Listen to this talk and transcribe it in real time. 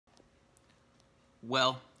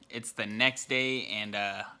Well, it's the next day, and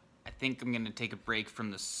I think I'm gonna take a break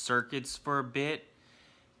from the circuits for a bit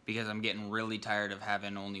because I'm getting really tired of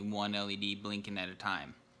having only one LED blinking at a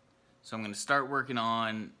time. So I'm gonna start working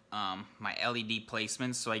on my LED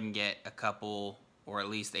placements so I can get a couple or at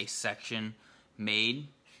least a section made,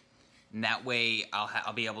 and that way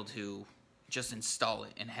I'll be able to just install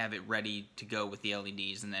it and have it ready to go with the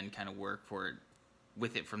LEDs, and then kind of work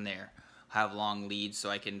with it from there. I'll have long leads so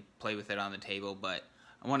I can play with it on the table, but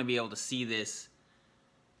I want to be able to see this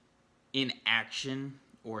in action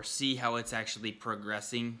or see how it's actually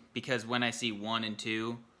progressing, because when I see 1 and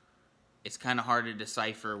 2, it's kind of hard to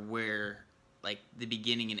decipher where, like, the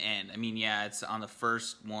beginning and end. I mean, yeah, it's on the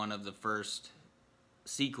first one of the first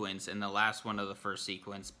sequence and the last one of the first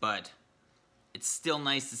sequence, but it's still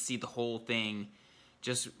nice to see the whole thing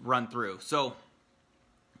just run through. So,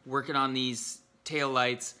 working on these tail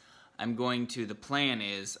lights, the plan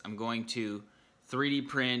is I'm going to 3D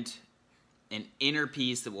print an inner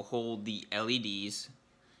piece that will hold the LEDs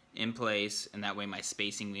in place, and that way my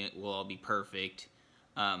spacing will all be perfect.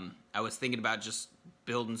 I was thinking about just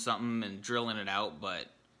building something and drilling it out, but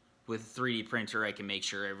with a 3D printer I can make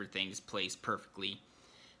sure everything's placed perfectly.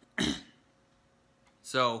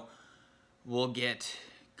 So we'll get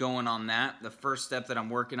going on that. The first step that I'm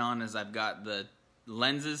working on is I've got the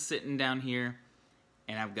lenses sitting down here,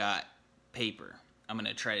 and I've got paper. I'm going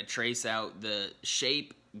to try to trace out the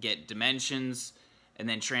shape, get dimensions, and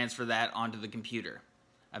then transfer that onto the computer.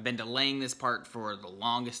 I've been delaying this part for the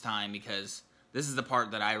longest time because this is the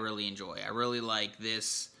part that I really enjoy. I really like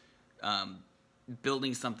this,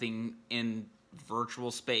 building something in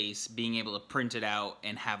virtual space, being able to print it out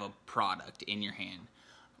and have a product in your hand.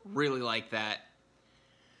 Really like that.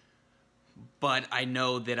 But I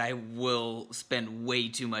know that I will spend way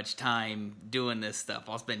too much time doing this stuff.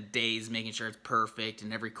 I'll spend days making sure it's perfect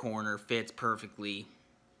and every corner fits perfectly.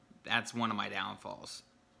 That's one of my downfalls.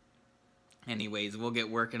 Anyways, we'll get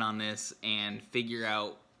working on this and figure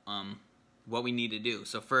out what we need to do.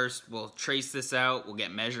 So first, we'll trace this out, we'll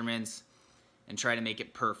get measurements, and try to make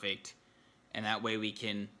it perfect. And that way we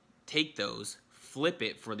can take those, flip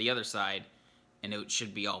it for the other side, and it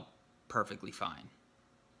should be all perfectly fine.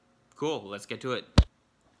 Cool, let's get to it.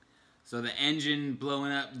 So the engine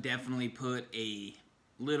blowing up definitely put a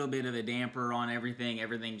little bit of a damper on everything.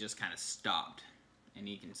 Everything just kind of stopped. And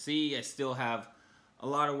you can see I still have a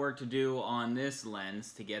lot of work to do on this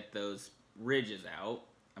lens to get those ridges out.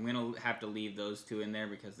 I'm gonna have to leave those two in there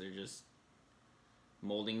because they're just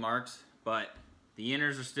molding marks, but the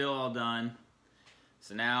inners are still all done.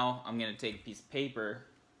 So now I'm gonna take a piece of paper,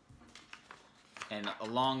 and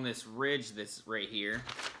along this ridge that's right here,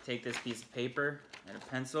 take this piece of paper and a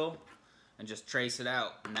pencil and just trace it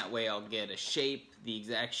out. And that way I'll get a shape, the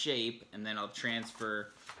exact shape, and then I'll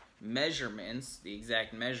transfer measurements, the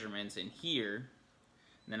exact measurements in here.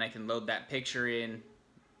 And then I can load that picture in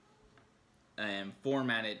and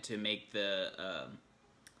format it to make the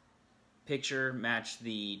picture match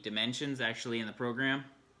the dimensions actually in the program.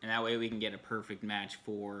 And that way we can get a perfect match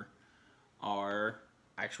for our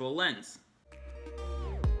actual lens.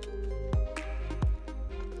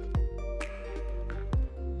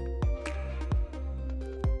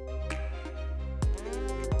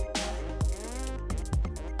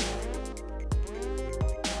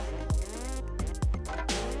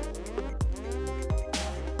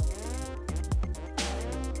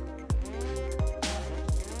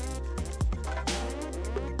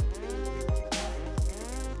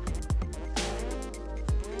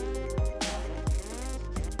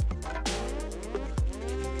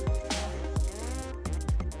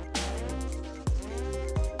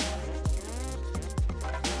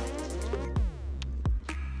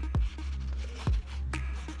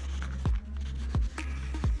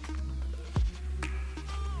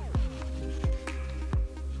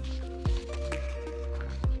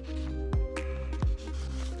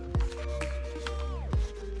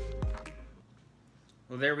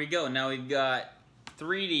 Well, there we go. Now we've got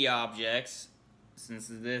 3D objects, since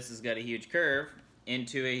this has got a huge curve,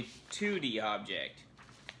 into a 2D object.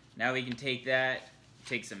 Now we can take that,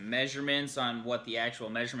 take some measurements on what the actual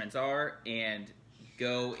measurements are, and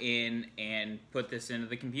go in and put this into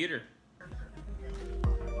the computer.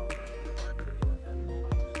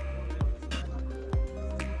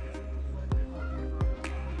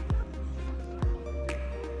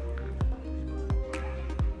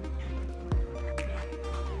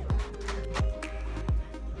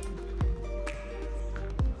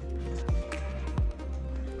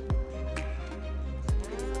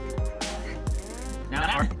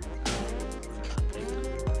 Now,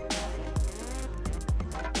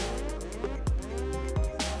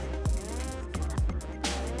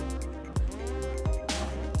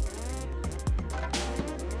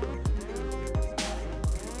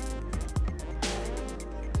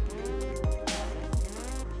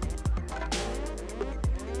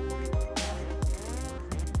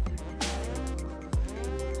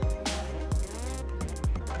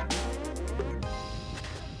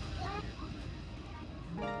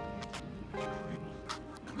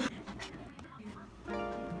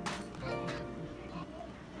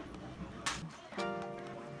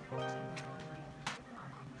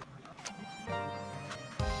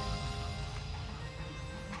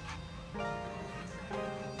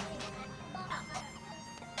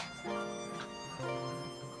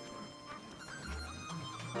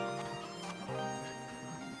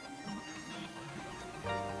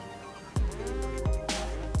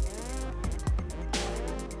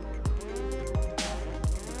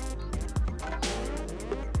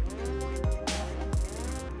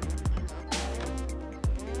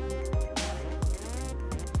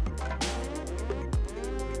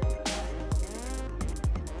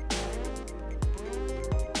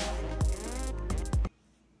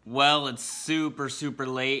 Well, it's super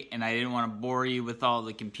late, and I didn't want to bore you with all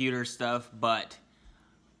the computer stuff, but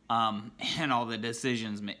and all the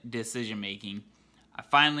decision making. I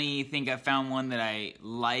finally think I found one that I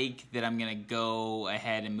like, that I'm gonna go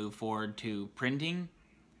ahead and move forward to printing.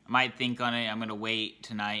 I might think on it. I'm gonna wait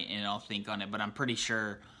tonight and I'll think on it, but I'm pretty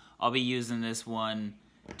sure I'll be using this one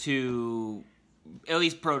to at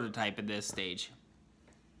least prototype at this stage.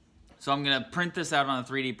 So I'm gonna print this out on a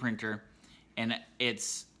 3D printer, and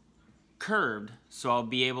it's curved, so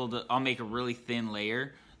I'll make a really thin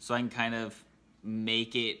layer so I can kind of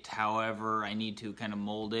make it however I need to, kind of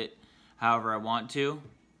mold it however I want to.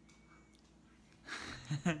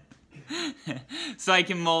 So I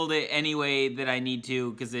can mold it any way that I need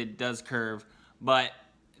to, because it does curve. But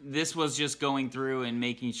this was just going through and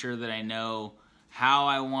making sure that I know how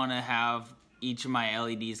I want to have each of my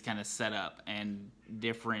LEDs kind of set up, and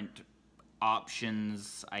different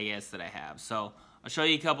options, I guess, that I have. So I'll show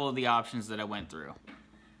you a couple of the options that I went through.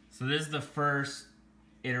 So this is the first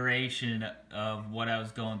iteration of what I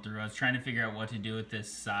was going through. I was trying to figure out what to do with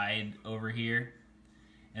this side over here,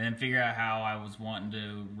 and then figure out how I was wanting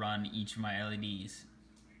to run each of my LEDs.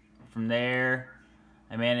 From there,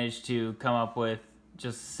 I managed to come up with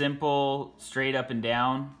just simple straight up and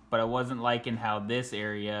down, but I wasn't liking how this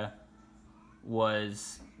area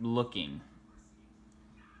was looking.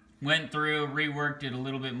 Went through, reworked it a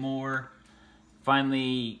little bit more,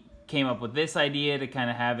 finally came up with this idea to kind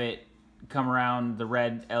of have it come around, the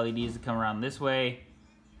red LEDs to come around this way.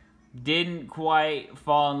 Didn't quite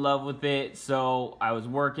fall in love with it, so I was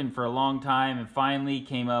working for a long time and finally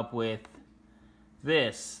came up with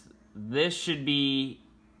this. This should be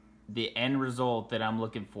the end result that I'm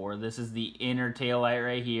looking for. This is the inner tail light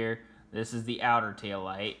right here. This is the outer tail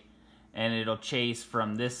light, and it'll chase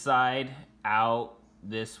from this side out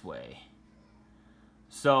this way.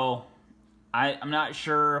 So I'm not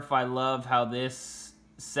sure if I love how this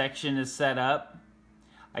section is set up.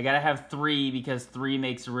 I gotta have 3 because 3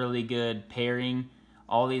 makes a really good pairing.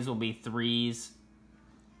 All these will be 3s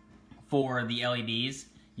for the LEDs.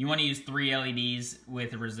 You want to use 3 LEDs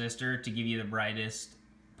with a resistor to give you the brightest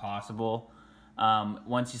possible.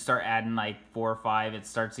 Once you start adding like 4 or 5, it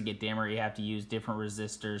starts to get dimmer. You have to use different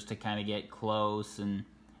resistors to kind of get close, and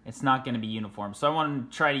it's not going to be uniform. So I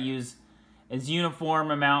want to try to use as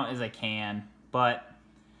uniform amount as I can, but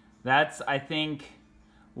that's, I think,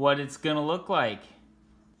 what it's going to look like.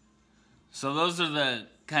 So those are the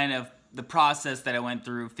kind of the process that I went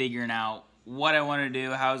through, figuring out what I want to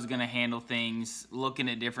do, how I was going to handle things, looking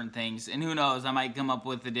at different things, and who knows, I might come up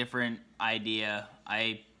with a different idea.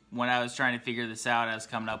 When I was trying to figure this out, I was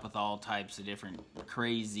coming up with all types of different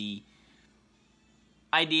crazy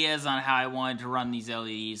ideas on how I wanted to run these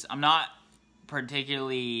LEDs. I'm not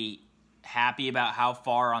particularly happy about how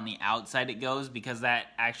far on the outside it goes, because that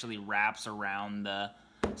actually wraps around the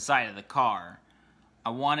side of the car. I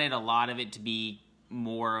wanted a lot of it to be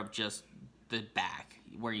more of just the back,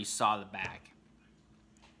 where you saw the back.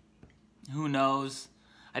 Who knows?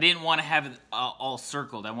 I didn't want to have it all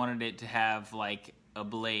circled. I wanted it to have like a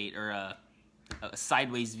blade, or a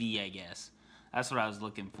sideways V, I guess. That's what I was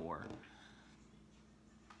looking for.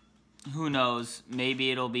 Who knows? Maybe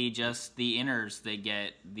it'll be just the inners that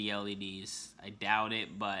get the LEDs. I doubt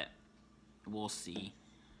it, but we'll see.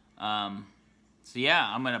 So yeah,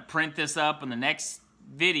 I'm going to print this up in the next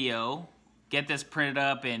video, get this printed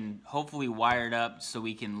up and hopefully wired up so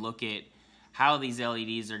we can look at how these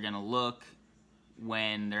LEDs are going to look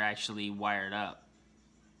when they're actually wired up.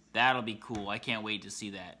 That'll be cool. I can't wait to see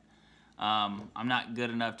that. I'm not good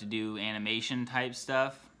enough to do animation type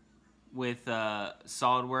stuff with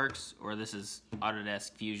SolidWorks, or this is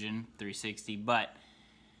Autodesk Fusion 360, but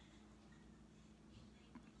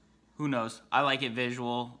who knows? I like it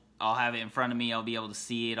visual. I'll have it in front of me. I'll be able to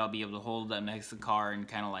see it. I'll be able to hold it up next to the car and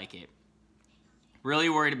kind of like it. Really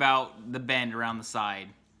worried about the bend around the side,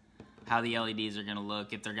 how the LEDs are going to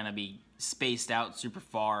look, if they're going to be spaced out super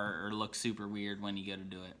far or look super weird when you go to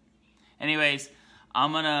do it. Anyways,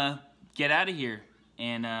 I'm going to get out of here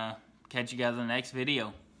and catch you guys in the next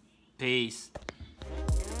video. Peace.